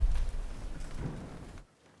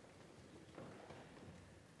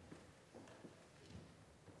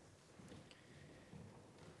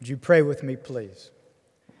Would you pray with me, please?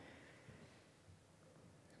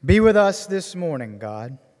 Be with us this morning,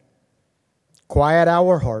 God. Quiet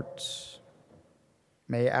our hearts.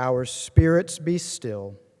 May our spirits be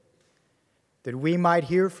still, that we might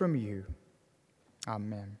hear from you.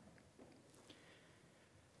 Amen.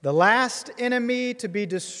 The last enemy to be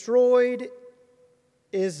destroyed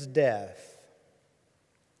is death.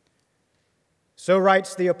 So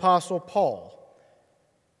writes the Apostle Paul,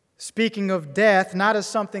 speaking of death not as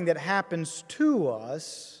something that happens to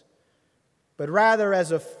us, but rather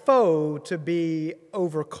as a foe to be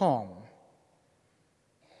overcome.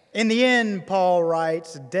 In the end, Paul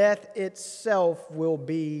writes, death itself will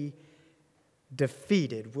be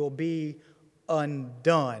defeated, will be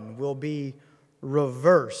undone, will be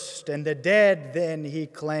reversed, and the dead, then, he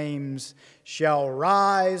claims, shall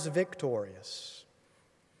rise victorious.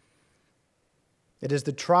 It is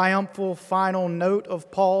the triumphal final note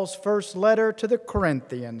of Paul's first letter to the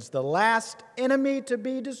Corinthians. The last enemy to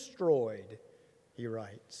be destroyed, he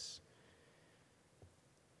writes,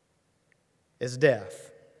 is death.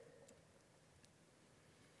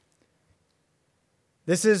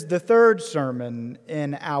 This is the third sermon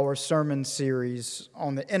in our sermon series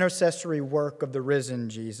on the intercessory work of the risen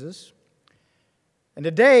Jesus. And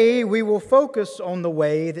today we will focus on the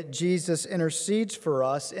way that Jesus intercedes for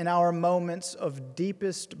us in our moments of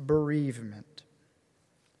deepest bereavement.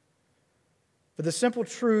 For the simple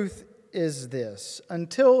truth is this: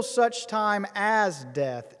 until such time as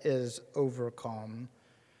death is overcome,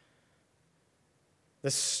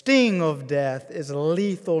 the sting of death is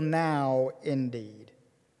lethal now indeed.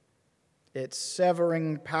 Its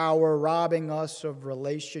severing power robbing us of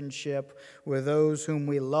relationship with those whom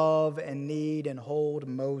we love and need and hold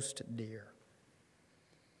most dear.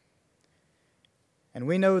 And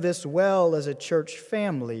we know this well as a church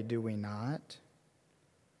family, do we not?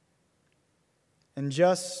 In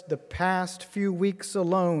just the past few weeks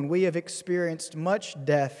alone, we have experienced much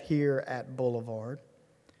death here at Boulevard.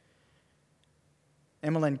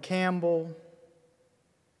 Emmeline Campbell,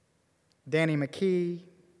 Danny McKee,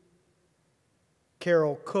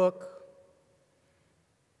 Carol Cook,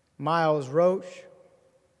 Miles Roach,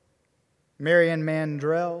 Marion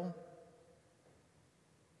Mandrell,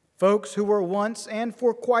 folks who were once and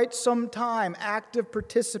for quite some time active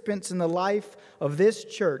participants in the life of this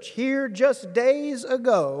church, here just days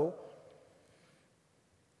ago,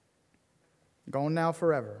 gone now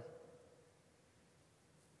forever.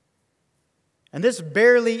 And this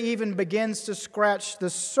barely even begins to scratch the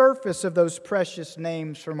surface of those precious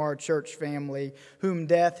names from our church family whom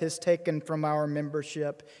death has taken from our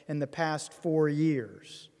membership in the past 4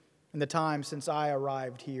 years, in the time since I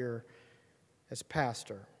arrived here as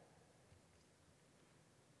pastor.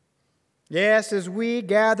 Yes, as we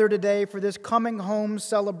gather today for this coming home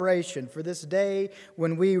celebration, for this day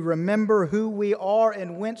when we remember who we are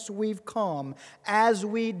and whence we've come, as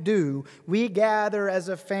we do, we gather as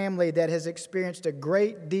a family that has experienced a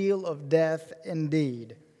great deal of death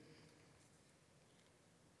indeed.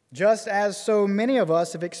 Just as so many of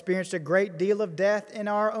us have experienced a great deal of death in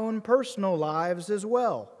our own personal lives as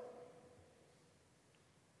well.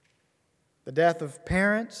 The death of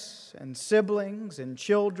parents and siblings and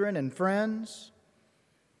children and friends.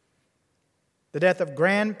 The death of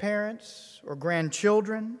grandparents or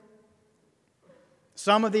grandchildren.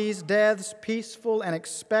 Some of these deaths peaceful and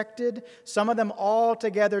expected. Some of them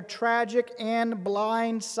altogether tragic and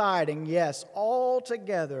blindsiding. Yes,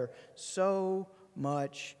 altogether so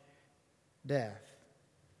much death.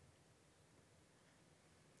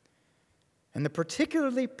 And the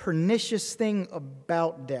particularly pernicious thing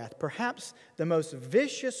about death, perhaps the most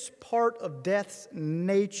vicious part of death's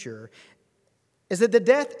nature, is that the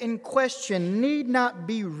death in question need not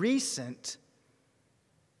be recent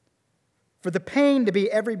for the pain to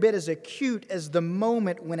be every bit as acute as the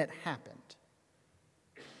moment when it happened.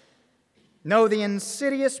 No, the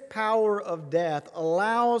insidious power of death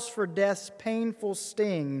allows for death's painful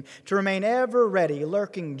sting to remain ever ready,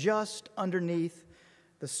 lurking just underneath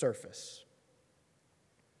the surface.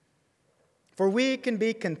 For we can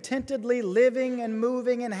be contentedly living and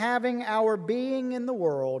moving and having our being in the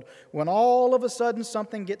world when all of a sudden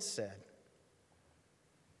something gets said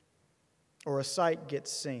or a sight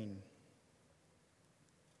gets seen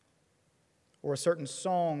or a certain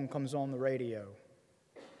song comes on the radio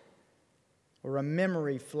or a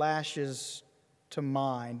memory flashes to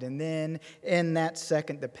mind, and then in that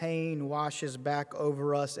second the pain washes back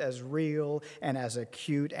over us as real and as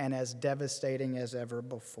acute and as devastating as ever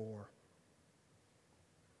before.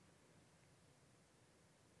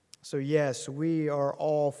 So yes, we are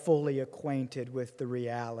all fully acquainted with the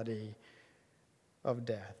reality of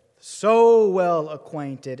death. So well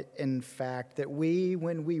acquainted, in fact, that we,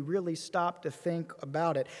 when we really stop to think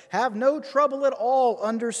about it, have no trouble at all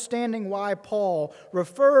understanding why Paul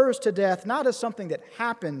refers to death not as something that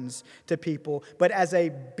happens to people, but as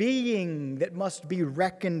a being that must be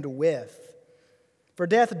reckoned with. For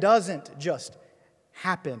death doesn't just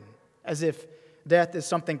happen, as if death is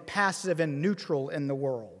something passive and neutral in the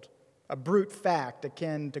world, a brute fact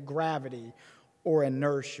akin to gravity or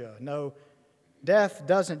inertia. No, death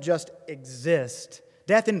doesn't just exist.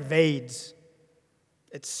 Death invades.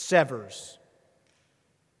 It severs.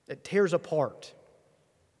 It tears apart.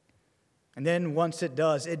 And then once it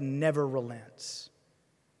does, it never relents.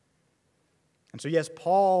 And so yes,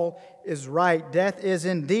 Paul is right. Death is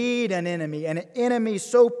indeed an enemy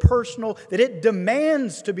so personal that it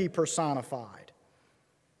demands to be personified.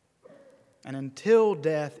 And until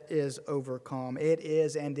death is overcome, it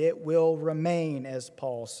is and it will remain, as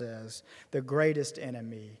Paul says, the greatest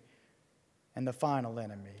enemy and the final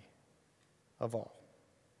enemy of all.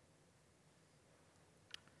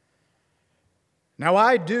 Now,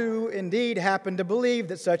 I do indeed happen to believe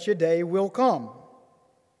that such a day will come.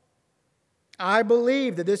 I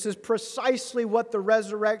believe that this is precisely what the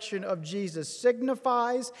resurrection of Jesus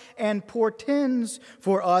signifies and portends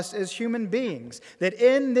for us as human beings. That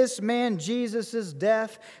in this man Jesus'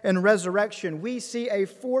 death and resurrection, we see a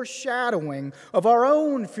foreshadowing of our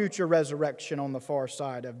own future resurrection on the far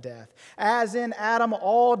side of death. As in Adam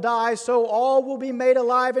all die, so all will be made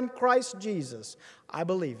alive in Christ Jesus. I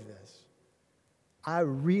believe this. I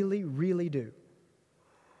really, really do.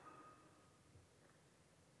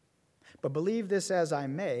 But believe this as I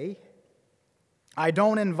may, I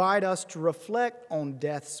don't invite us to reflect on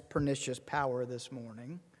death's pernicious power this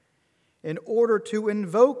morning in order to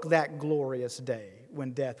invoke that glorious day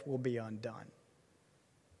when death will be undone.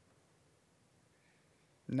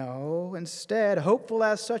 No, instead, hopeful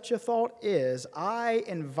as such a thought is, I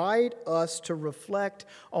invite us to reflect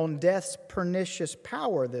on death's pernicious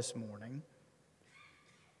power this morning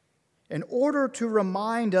in order to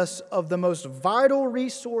remind us of the most vital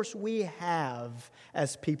resource we have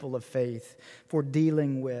as people of faith for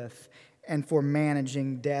dealing with and for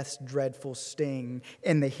managing death's dreadful sting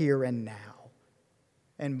in the here and now.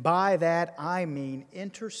 And by that, I mean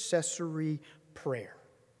intercessory prayer.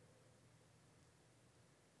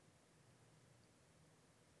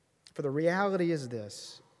 For the reality is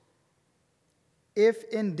this: if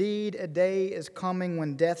indeed a day is coming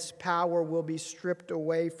when death's power will be stripped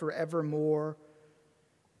away forevermore,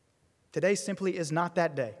 today simply is not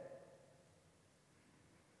that day.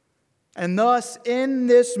 And thus, in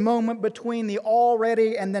this moment between the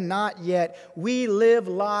already and the not yet, we live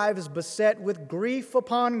lives beset with grief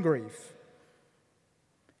upon grief.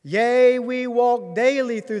 Yea, we walk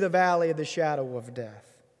daily through the valley of the shadow of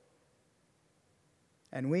death.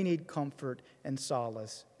 And we need comfort and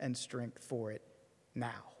solace and strength for it now.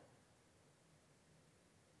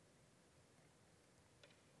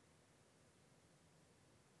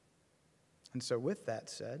 And so with that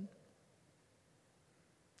said,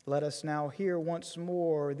 let us now hear once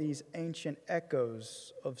more these ancient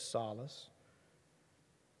echoes of solace,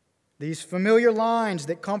 these familiar lines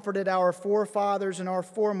that comforted our forefathers and our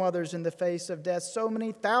foremothers in the face of death so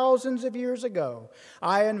many thousands of years ago.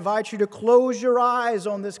 I invite you to close your eyes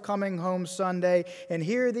on this coming home Sunday and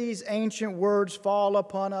hear these ancient words fall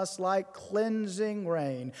upon us like cleansing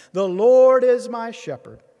rain. The Lord is my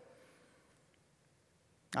shepherd.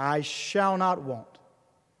 I shall not want.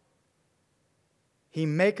 He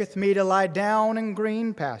maketh me to lie down in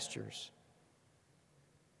green pastures.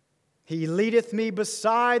 He leadeth me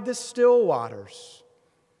beside the still waters.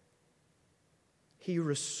 He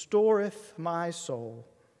restoreth my soul.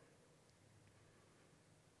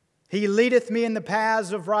 He leadeth me in the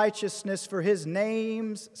paths of righteousness for his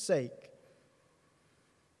name's sake.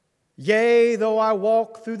 Yea, though I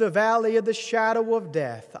walk through the valley of the shadow of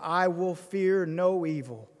death, I will fear no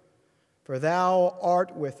evil, for thou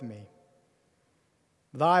art with me.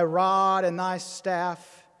 Thy rod and thy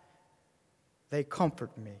staff, they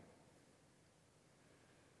comfort me.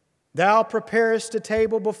 Thou preparest a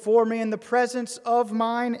table before me in the presence of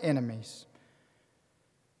mine enemies.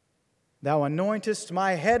 Thou anointest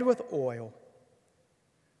my head with oil.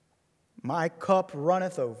 My cup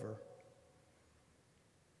runneth over.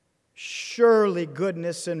 Surely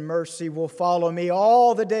goodness and mercy will follow me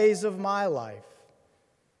all the days of my life,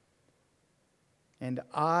 and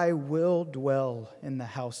I will dwell in the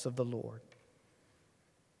house of the Lord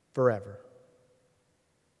forever.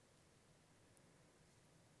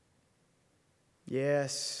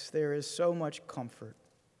 Yes, there is so much comfort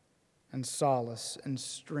and solace and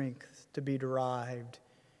strength to be derived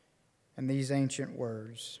in these ancient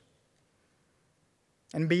words.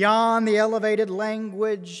 And beyond the elevated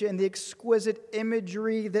language and the exquisite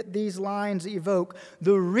imagery that these lines evoke,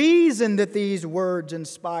 the reason that these words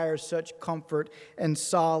inspire such comfort and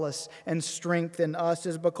solace and strength in us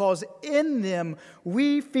is because in them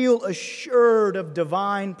we feel assured of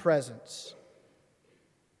divine presence,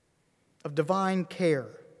 of divine care,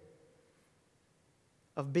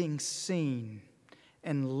 of being seen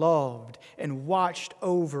and loved and watched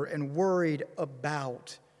over and worried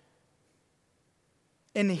about.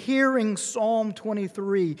 In hearing Psalm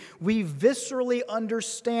 23, we viscerally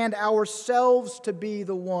understand ourselves to be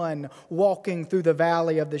the one walking through the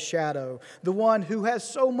valley of the shadow, the one who has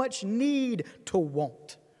so much need to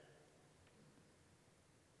want.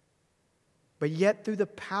 But yet, through the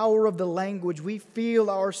power of the language, we feel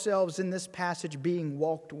ourselves in this passage being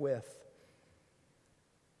walked with,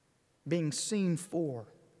 being seen for,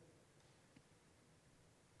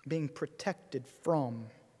 being protected from,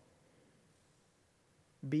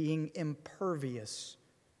 being impervious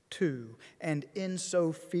to, and in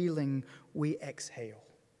so feeling, we exhale.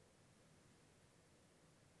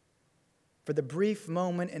 For the brief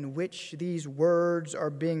moment in which these words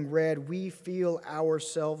are being read, we feel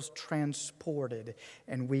ourselves transported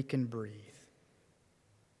and we can breathe.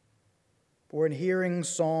 For in hearing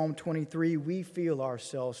Psalm 23, we feel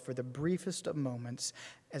ourselves for the briefest of moments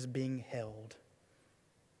as being held,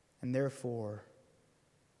 and therefore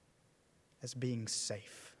as being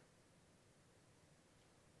safe.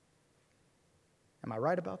 Am I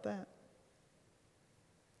right about that?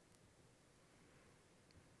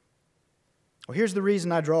 Well, here's the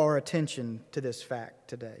reason I draw our attention to this fact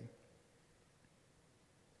today.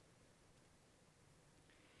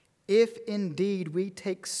 If indeed we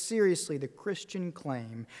take seriously the Christian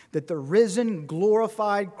claim that the risen,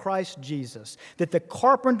 glorified Christ Jesus, that the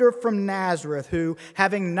carpenter from Nazareth who,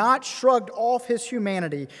 having not shrugged off his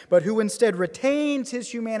humanity, but who instead retains his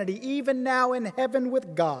humanity even now in heaven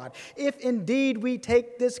with God, if indeed we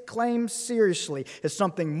take this claim seriously as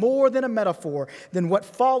something more than a metaphor, then what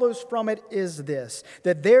follows from it is this,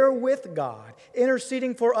 that there with God,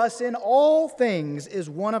 interceding for us in all things, is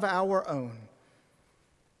one of our own.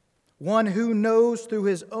 One who knows through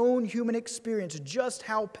his own human experience just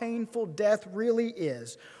how painful death really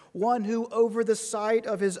is. One who, over the sight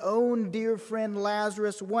of his own dear friend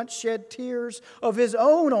Lazarus, once shed tears of his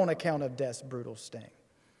own on account of death's brutal sting.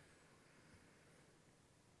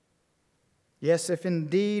 Yes, if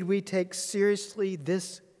indeed we take seriously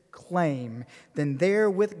this claim, then there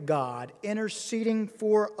with God, interceding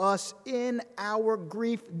for us in our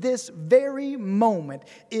grief this very moment,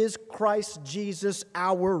 is Christ Jesus,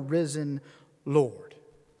 our risen Lord.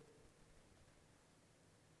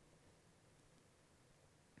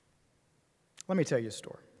 Let me tell you a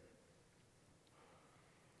story.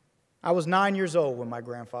 I was 9 years old when my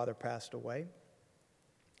grandfather passed away.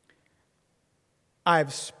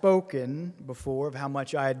 I've spoken before of how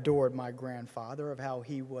much I adored my grandfather, of how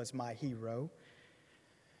he was my hero.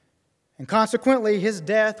 And consequently, his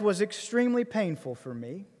death was extremely painful for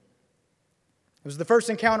me. It was the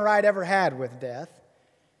first encounter I'd ever had with death.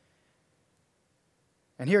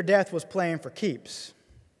 And here death was playing for keeps,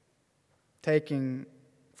 taking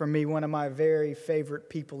from me one of my very favorite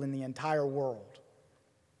people in the entire world.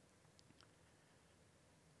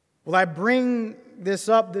 Well, I bring this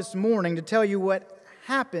up this morning to tell you what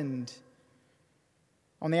happened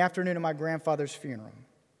on the afternoon of my grandfather's funeral.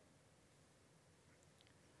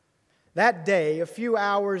 That day, a few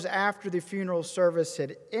hours after the funeral service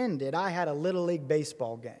had ended, I had a Little League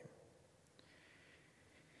baseball game.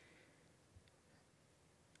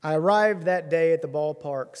 I arrived that day at the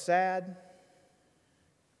ballpark sad,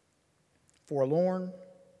 forlorn.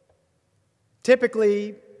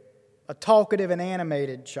 Typically a talkative and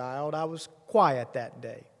animated child, I was quiet that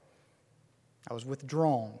day. I was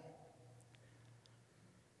withdrawn.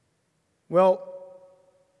 Well,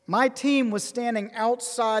 my team was standing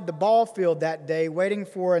outside the ball field that day waiting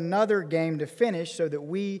for another game to finish so that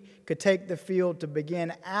we could take the field to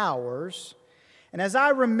begin ours. And as I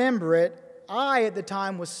remember it, I at the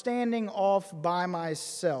time was standing off by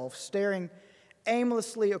myself, staring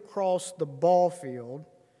aimlessly across the ball field,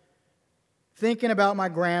 thinking about my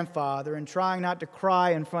grandfather and trying not to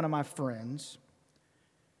cry in front of my friends,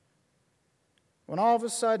 when all of a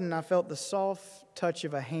sudden I felt the soft touch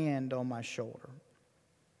of a hand on my shoulder.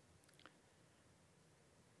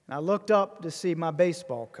 And I looked up to see my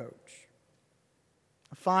baseball coach,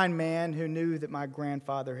 a fine man who knew that my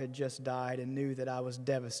grandfather had just died and knew that I was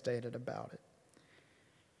devastated about it.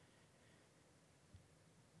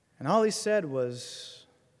 And all he said was,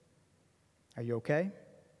 "Are you okay?"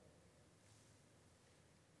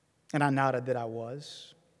 And I nodded that I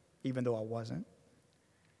was, even though I wasn't.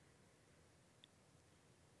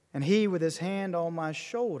 And he, with his hand on my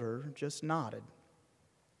shoulder, just nodded.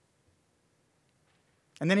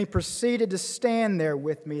 And then he proceeded to stand there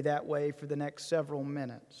with me that way for the next several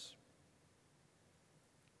minutes.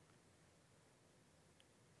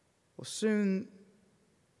 Well, soon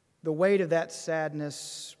the weight of that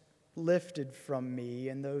sadness lifted from me,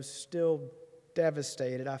 and though still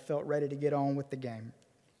devastated, I felt ready to get on with the game.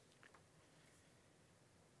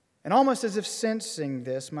 And almost as if sensing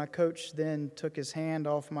this, my coach then took his hand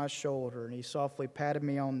off my shoulder and he softly patted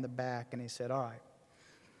me on the back and he said, "All right,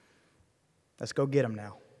 let's go get him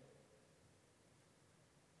now."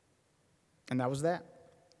 And that was that.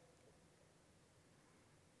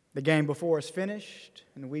 The game before us finished,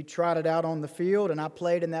 and we trotted out on the field, and I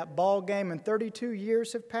played in that ball game, and 32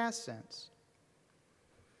 years have passed since.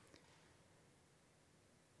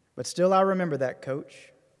 But still I remember that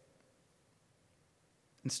coach.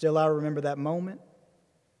 And still I remember that moment.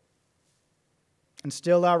 And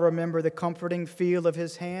still I remember the comforting feel of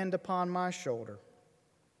his hand upon my shoulder.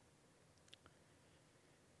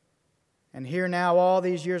 And here now, all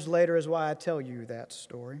these years later, is why I tell you that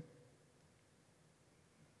story.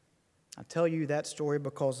 I tell you that story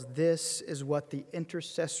because this is what the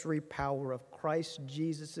intercessory power of Christ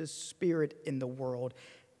Jesus' Spirit in the world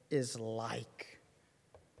is like.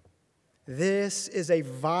 This is a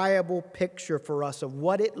viable picture for us of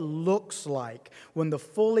what it looks like when the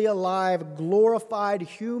fully alive, glorified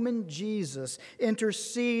human Jesus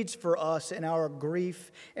intercedes for us in our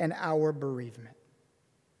grief and our bereavement.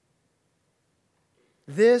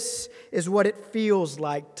 This is what it feels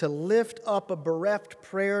like to lift up a bereft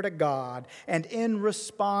prayer to God and in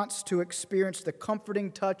response to experience the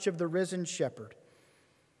comforting touch of the risen shepherd,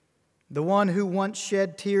 the one who once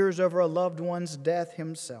shed tears over a loved one's death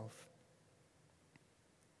himself.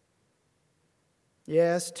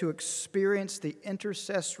 Yes, to experience the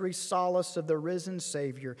intercessory solace of the risen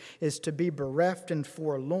Savior is to be bereft and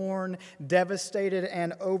forlorn, devastated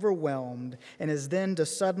and overwhelmed, and is then to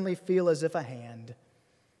suddenly feel as if a hand,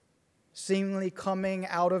 seemingly coming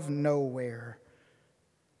out of nowhere,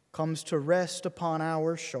 comes to rest upon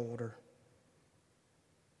our shoulder.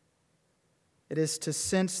 It is to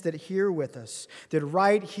sense that here with us, that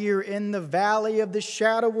right here in the valley of the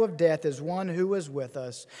shadow of death is one who is with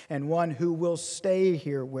us and one who will stay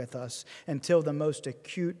here with us until the most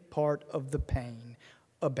acute part of the pain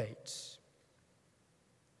abates.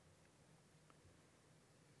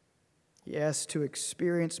 Yes, to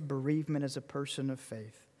experience bereavement as a person of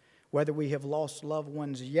faith, whether we have lost loved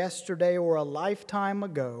ones yesterday or a lifetime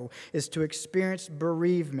ago, is to experience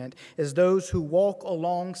bereavement as those who walk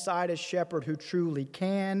alongside a shepherd who truly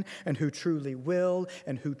can and who truly will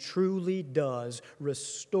and who truly does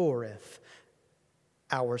restoreth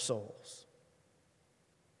our souls.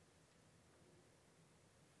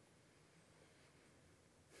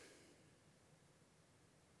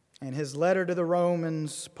 In his letter to the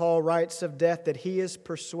Romans, Paul writes of death that he is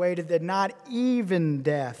persuaded that not even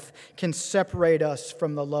death can separate us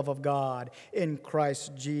from the love of God in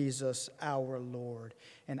Christ Jesus our Lord.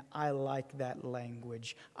 And I like that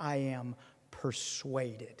language. I am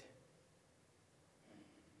persuaded.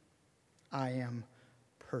 I am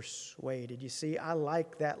persuaded. You see, I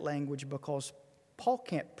like that language because Paul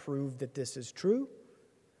can't prove that this is true.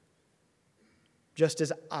 Just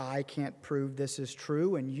as I can't prove this is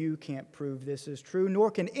true and you can't prove this is true,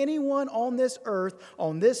 nor can anyone on this earth,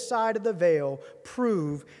 on this side of the veil,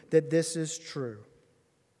 prove that this is true.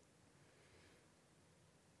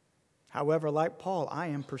 However, like Paul, I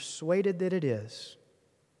am persuaded that it is.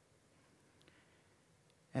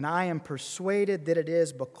 And I am persuaded that it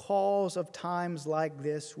is because of times like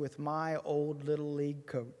this with my old Little League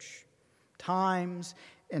coach. Times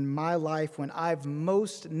in my life when I've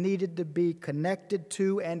most needed to be connected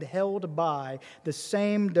to and held by the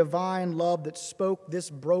same divine love that spoke this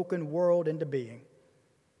broken world into being.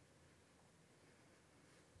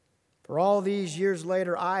 For all these years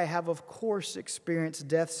later, I have, of course, experienced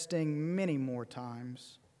death's sting many more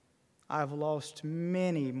times. I've lost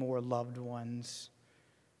many more loved ones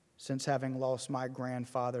since having lost my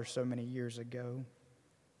grandfather so many years ago.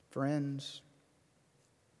 Friends,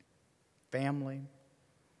 family,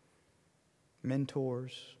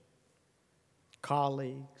 mentors,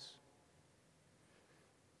 colleagues,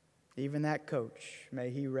 even that coach,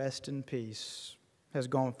 may he rest in peace, has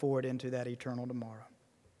gone forward into that eternal tomorrow.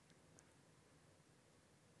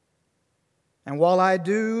 And while I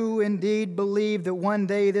do indeed believe that one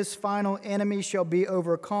day this final enemy shall be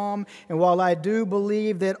overcome, and while I do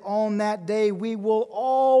believe that on that day we will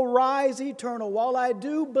all rise eternal, while I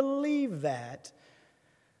do believe that,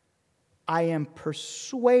 I am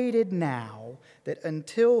persuaded now that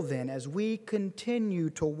until then, as we continue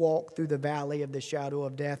to walk through the valley of the shadow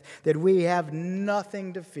of death, that we have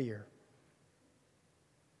nothing to fear.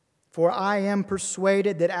 For I am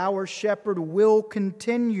persuaded that our shepherd will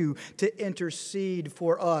continue to intercede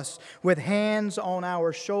for us with hands on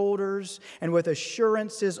our shoulders and with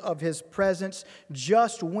assurances of his presence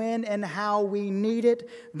just when and how we need it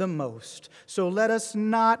the most. So let us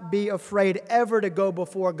not be afraid ever to go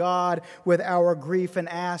before God with our grief and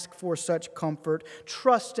ask for such comfort,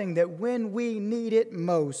 trusting that when we need it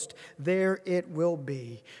most, there it will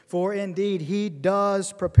be. For indeed, he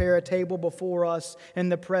does prepare a table before us in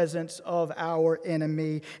the presence of our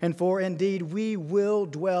enemy. And for indeed we will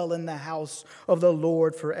dwell in the house of the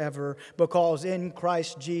Lord forever, because in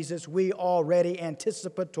Christ Jesus we already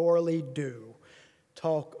anticipatorily do.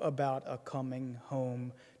 Talk about a coming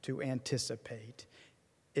home to anticipate.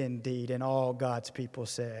 Indeed, and all God's people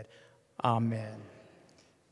said, Amen.